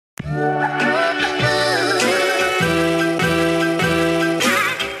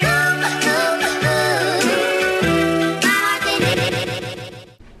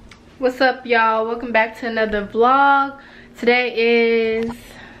What's up, y'all? Welcome back to another vlog. Today is,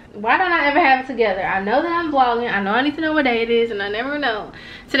 why don't I ever have it together? I know that I'm vlogging, I know I need to know what day it is, and I never know.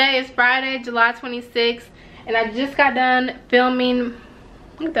 Today is Friday, July 26th, and I just got done filming.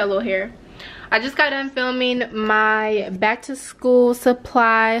 Look at that little hair. I just got done filming my back to school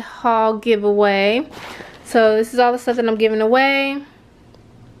supply haul giveaway. So this is all the stuff that I'm giving away.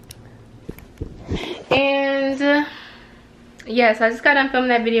 And yes, I just got done filming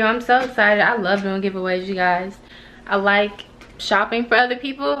that video. I'm so excited. I love doing giveaways, you guys. I like shopping for other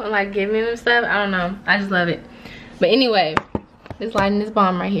people and like giving them stuff. I don't know, I just love it. But anyway, this lighting is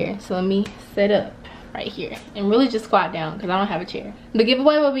bomb right here, so let me set up right here and really just squat down because I don't have a chair. The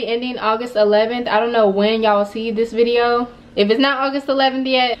giveaway will be ending August 11th. I don't know when y'all will see this video. If it's not August 11th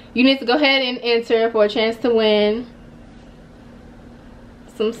yet, you need to go ahead and enter for a chance to win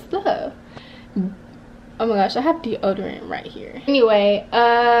some stuff. Oh my gosh, I have deodorant right here. Anyway,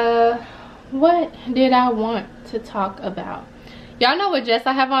 what did I want to talk about? Y'all know what dress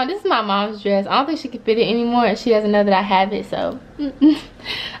I have on. This is my mom's dress. I don't think she can fit it anymore, and she doesn't know that I have it, so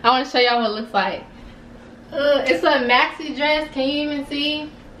I want to show y'all what it looks like. It's a maxi dress. Can you even see?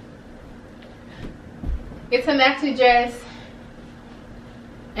 It's a maxi dress,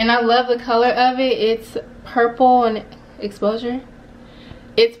 and I love the color of it. It's purple and exposure.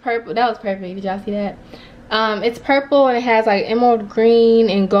 It's purple. That was perfect. Did y'all see that? It's purple and it has like emerald green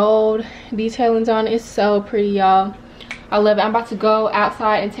and gold detailings on it. It's so pretty, y'all. I love it. I'm about to go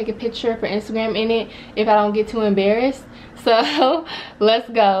outside and take a picture for Instagram in it if I don't get too embarrassed. So let's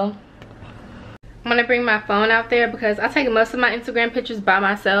go. I'm gonna bring my phone out there because I take most of my Instagram pictures by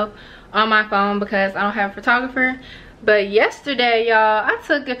myself on my phone because I don't have a photographer. But yesterday, y'all, I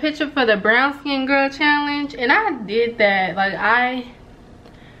took a picture for the brown skin girl challenge, and I did that. Like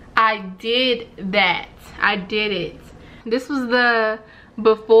I did that. I did it. This was the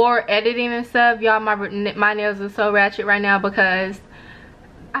before editing and stuff. Y'all, my nails are so ratchet right now because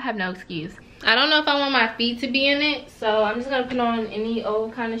I have no excuse. I don't know if I want my feet to be in it, so I'm just gonna put on any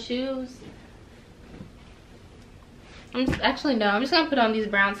old kind of shoes. Actually no, I'm just gonna put on these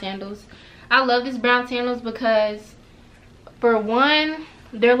brown sandals. I love these brown sandals because, for one,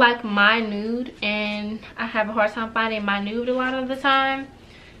 they're like my nude, and I have a hard time finding my nude a lot of the time.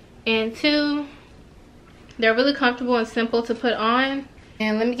 And two, they're really comfortable and simple to put on.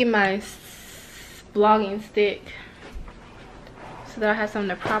 And let me get my vlogging stick so that I have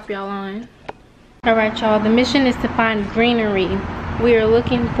something to prop y'all on. Alright, y'all, the mission is to find greenery. We are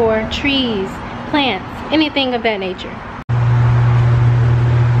looking for trees, plants, anything of that nature.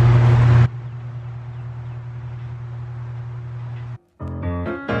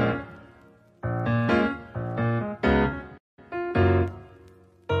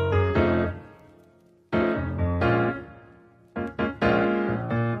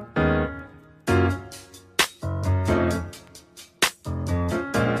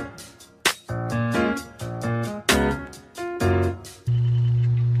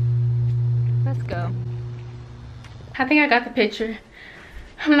 I think I got the picture.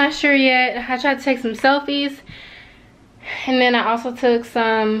 I'm not sure yet. I tried to take some selfies, and then I also took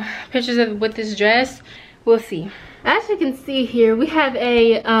some pictures with this dress. We'll see. As you can see here, we have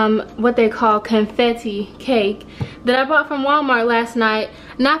a what they call confetti cake that I bought from Walmart last night.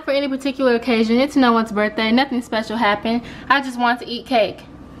 Not for any particular occasion. It's no one's birthday. Nothing special happened. I just wanted to eat cake.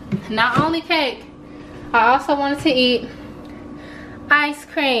 Not only cake, I also wanted to eat ice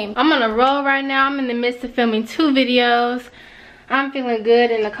cream. I'm on a roll right now. I'm in the midst of filming 2 videos. I'm feeling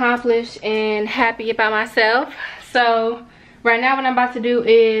good and accomplished and happy about myself. So right now what I'm about to do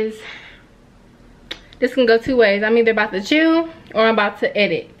is, this can go 2 ways. I'm either about to chew or I'm about to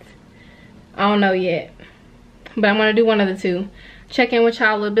edit. I don't know yet, but I'm gonna do one of the 2. Check in with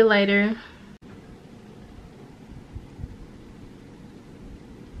y'all a little bit later.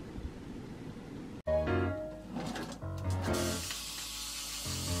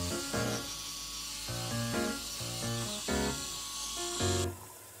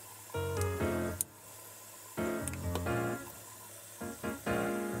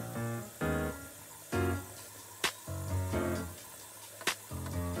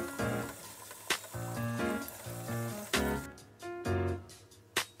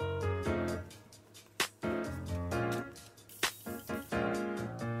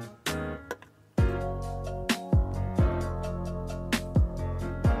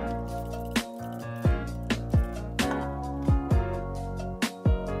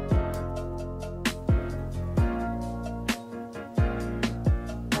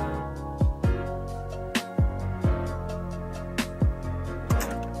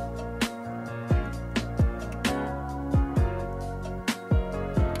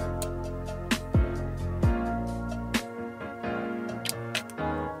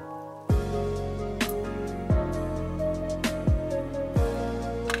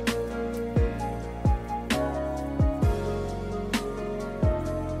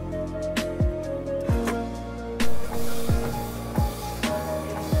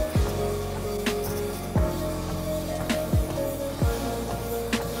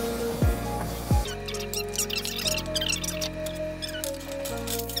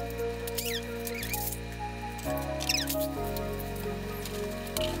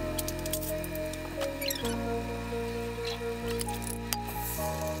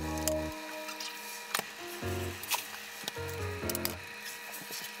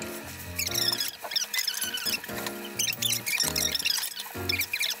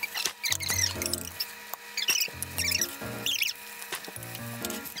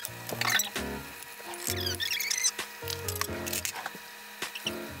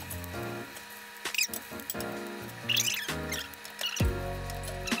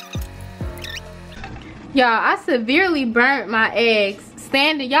 Y'all, I severely burnt my eggs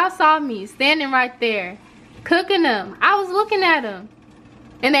standing. Y'all saw me standing right there cooking them. I was looking at them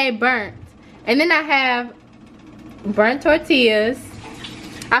and they burnt. And then I have burnt tortillas.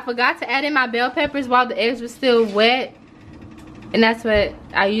 I forgot to add in my bell peppers while the eggs were still wet. And that's what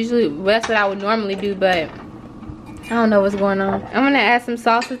I would normally do, but I don't know what's going on. I'm gonna add some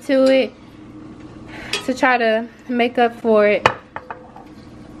salsa to it to try to make up for it.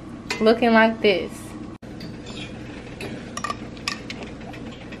 Looking like this.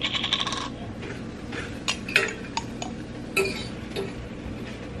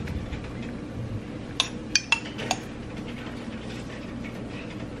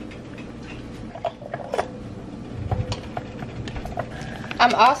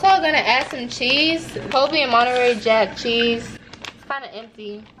 I'm also gonna add some cheese, Colby and Monterey Jack cheese. It's kind of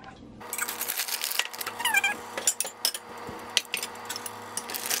empty.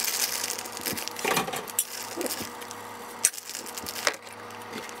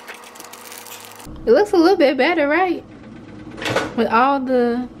 It looks a little bit better, right? With all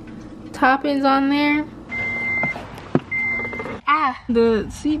the toppings on there. Ah, the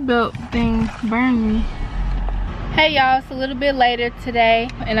seatbelt thing burned me. Hey y'all, it's a little bit later today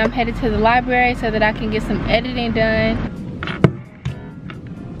and I'm headed to the library so that I can get some editing done.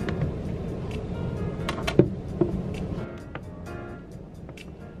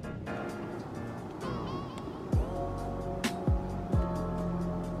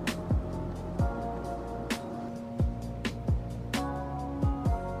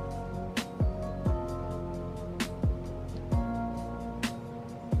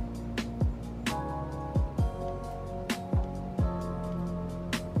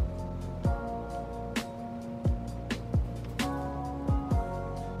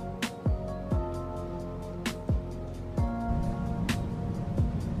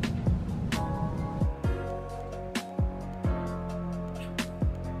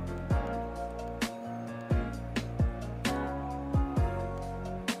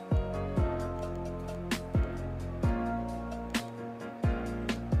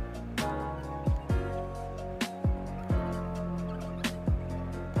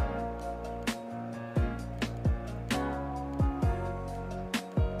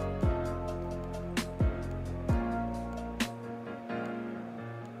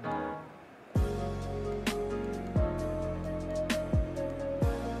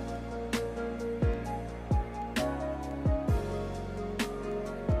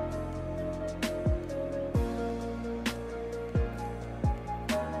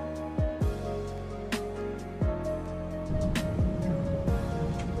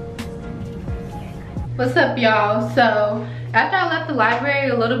 What's up y'all? So after I left the library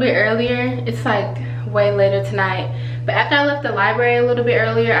a little bit earlier, it's like way later tonight, but after I left the library a little bit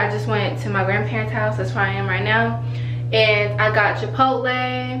earlier, I just went to my grandparents' house. That's where I am right now, and I got Chipotle.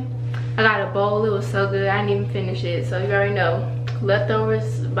 I got a bowl. It was so good. I didn't even finish it, so you already know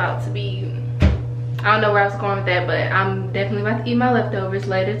leftovers about to be, I don't know where I was going with that, but I'm definitely about to eat my leftovers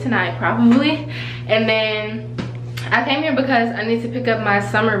later tonight probably. And then I came here because I need to pick up my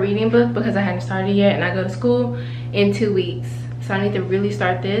summer reading book because I hadn't started yet, and I go to school in 2 weeks. So I need to really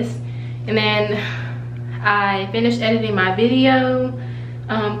start this. And then I finished editing my video,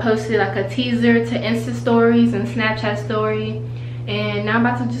 posted like a teaser to Insta stories and Snapchat story. And now I'm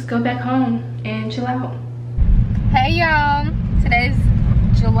about to just go back home and chill out. Hey y'all, today's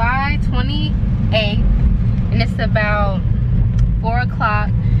July 28th and it's about 4 o'clock.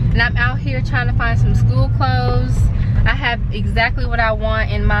 And I'm out here trying to find some school clothes. I have exactly what I want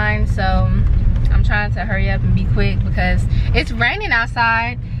in mind, so I'm trying to hurry up and be quick because it's raining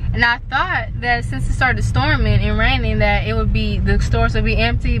outside. And I thought that since it started storming and raining that it would be, the stores would be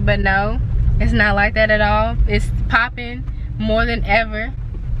empty, but no, it's not like that at all. It's popping more than ever.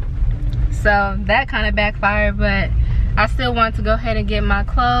 So that kind of backfired, but I still want to go ahead and get my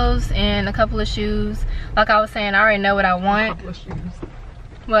clothes and a couple of shoes. Like I was saying, I already know what I want. A couple of shoes.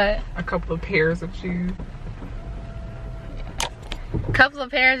 What? A couple of pairs of shoes. Couple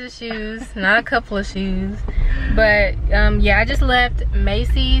of pairs of shoes, not a couple of shoes. But yeah, I just left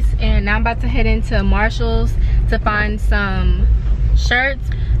Macy's and now I'm about to head into Marshall's to find some shirts.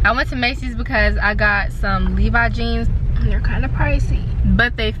 I went to Macy's because I got some Levi jeans. They're kind of pricey,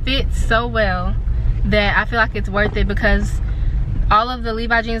 but they fit so well that I feel like it's worth it because all of the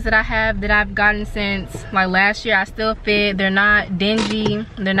Levi jeans that I have that I've gotten since like last year, I still fit. They're not dingy,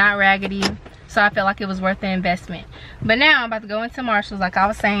 they're not raggedy, so I felt like it was worth the investment. But now I'm about to go into Marshall's like I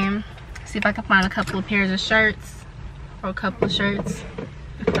was saying, see if I can find a couple of pairs of shirts or a couple of shirts,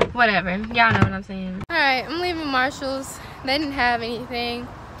 whatever, y'all know what I'm saying. All right, I'm leaving Marshall's. They didn't have anything,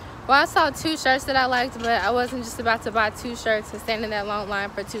 Well, I saw 2 shirts that I liked, but I wasn't just about to buy 2 shirts and stand in that long line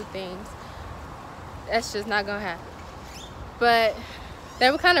for 2 things. That's just not gonna happen. But they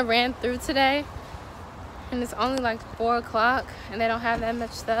were kind of ran through today, and it's only like 4 o'clock, and they don't have that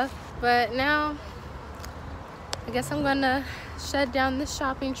much stuff. But now, I guess I'm gonna shut down this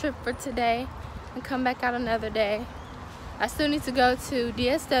shopping trip for today and come back out another day. I still need to go to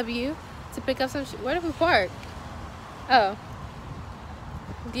DSW to pick up some where did we park? Oh,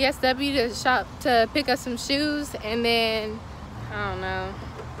 DSW to shop to pick up some shoes, and then I don't know.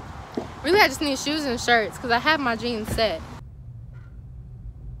 Really, I just need shoes and shirts because I have my jeans set.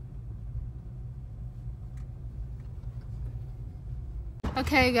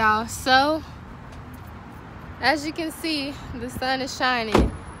 Okay, y'all, so as you can see, the sun is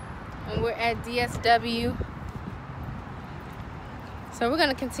shining and we're at DSW. So we're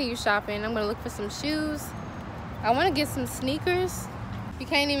gonna continue shopping. I'm gonna look for some shoes. I wanna get some sneakers. You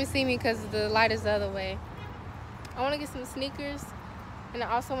can't even see me because the light is the other way. I wanna get some sneakers, and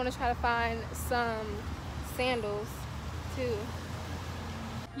I also wanna try to find some sandals too.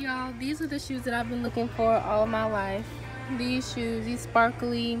 Y'all, these are the shoes that I've been looking for all my life. These shoes, these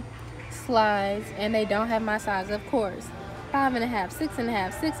sparkly slides, and they don't have my size, of course. 5.5,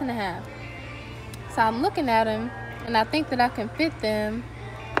 6.5, 6.5. So I'm looking at them, and I think that I can fit them,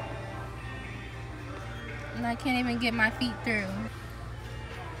 and I can't even get my feet through.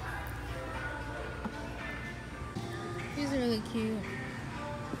 These are really cute.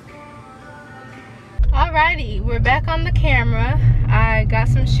 Alrighty, we're back on the camera. I got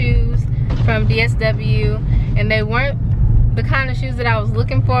some shoes from DSW, and they weren't the kind of shoes that I was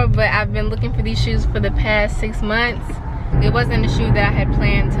looking for, but I've been looking for these shoes for the past 6 months. It wasn't a shoe that I had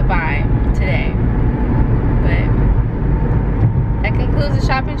planned to buy today. But that concludes the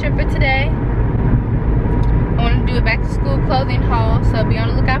shopping trip for today. I want to do a back to school clothing haul, so be on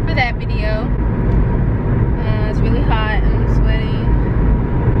the lookout for that video. It's really hot and I'm sweaty.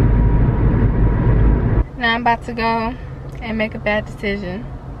 Now I'm about to go and make a bad decision.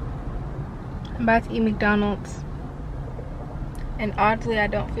 I'm about to eat McDonald's, and oddly I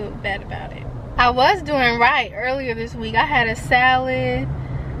don't feel bad about it. I was doing right earlier this week. I had a salad.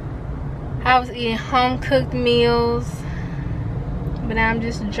 I was eating home cooked meals, but now I'm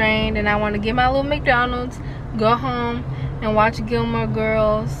just drained, and I want to get my little McDonald's, go home and watch Gilmore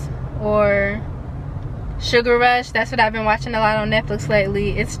Girls or Sugar Rush. That's what I've been watching a lot on Netflix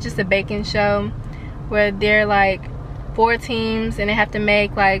lately. It's just a baking show where they're like 4 teams, and they have to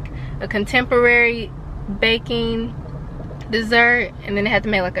make like a contemporary baking dessert, and then they have to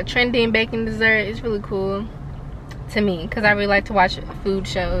make like a trending baking dessert. It's really cool to me because I really like to watch food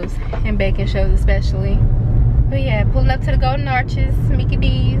shows and baking shows especially. But yeah, pulling up to the Golden Arches, Mickey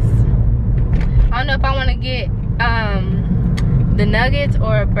D's. I don't know if I want to get the nuggets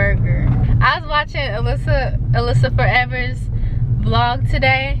or a burger. I was watching Alyssa Forever's vlog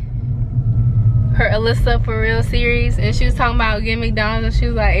today, her Alyssa For Real series, and she was talking about getting McDonald's, and she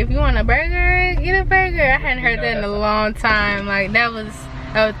was like, if you want a burger, get a burger. I hadn't heard that in a long time. Like, that was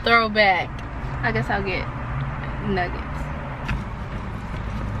a throwback. I guess I'll get nuggets.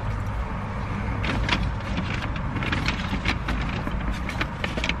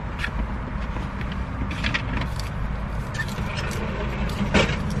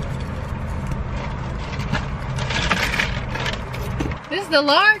 This is the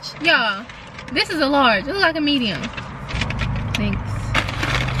large? Y'all, this is a large. It looks like a medium. Thanks.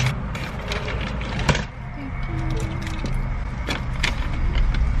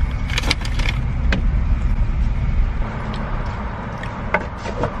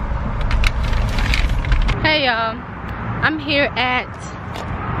 Hey y'all, I'm here at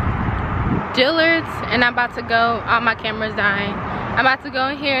Dillard's, and I'm about to go, all my camera's dying. I'm about to go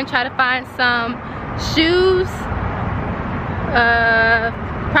in here and try to find some shoes.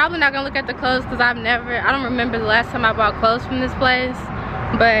 Probably not gonna look at the clothes because I don't remember the last time I bought clothes from this place,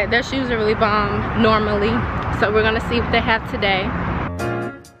 but their shoes are really bomb normally, so we're gonna see what they have today.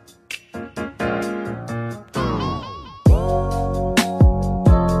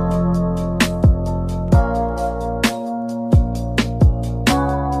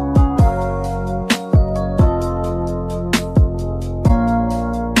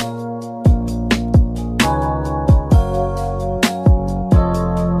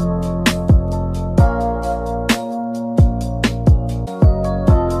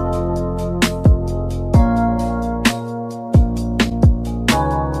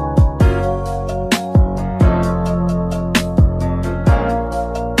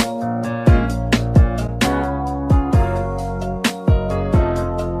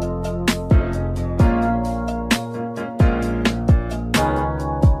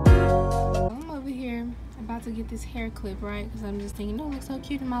 get this hair clip, right? Because I'm just thinking, oh, it looks so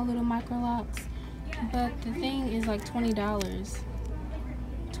cute in my little micro locks. But the thing is like $20.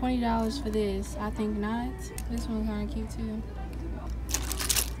 $20 for this. I think not. This one's kind of cute too.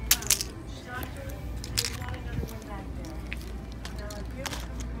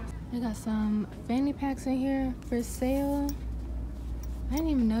 They got some fanny packs in here for sale. I didn't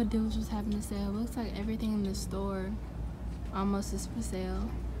even know Dills was having a sale. It looks like everything in the store almost is for sale.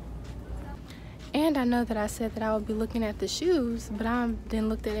 And I know that I said that I would be looking at the shoes, but I then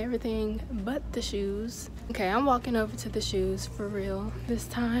looked at everything but the shoes. Okay, I'm walking over to the shoes for real this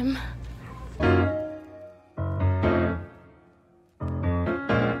time.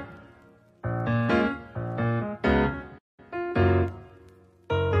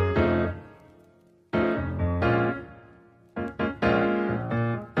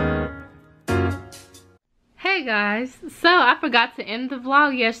 Hey guys, so I forgot to end the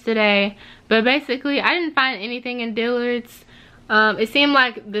vlog yesterday, but basically I didn't find anything in Dillard's. It seemed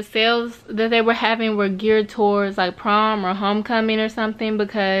like the sales that they were having were geared towards like prom or homecoming or something,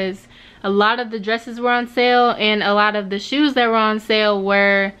 because a lot of the dresses were on sale and a lot of the shoes that were on sale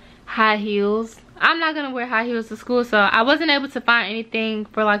were high heels. I'm not gonna wear high heels to school, so I wasn't able to find anything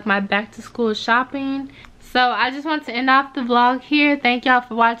for like my back to school shopping. So I just want to end off the vlog here. Thank y'all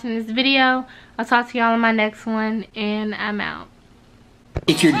for watching this video. I'll talk to y'all in my next one, and I'm out.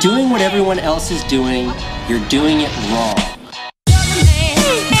 If you're doing what everyone else is doing, you're doing it wrong.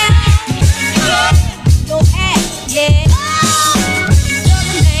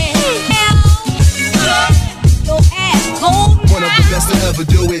 One of the best to ever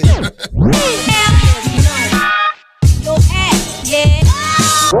do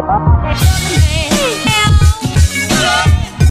it.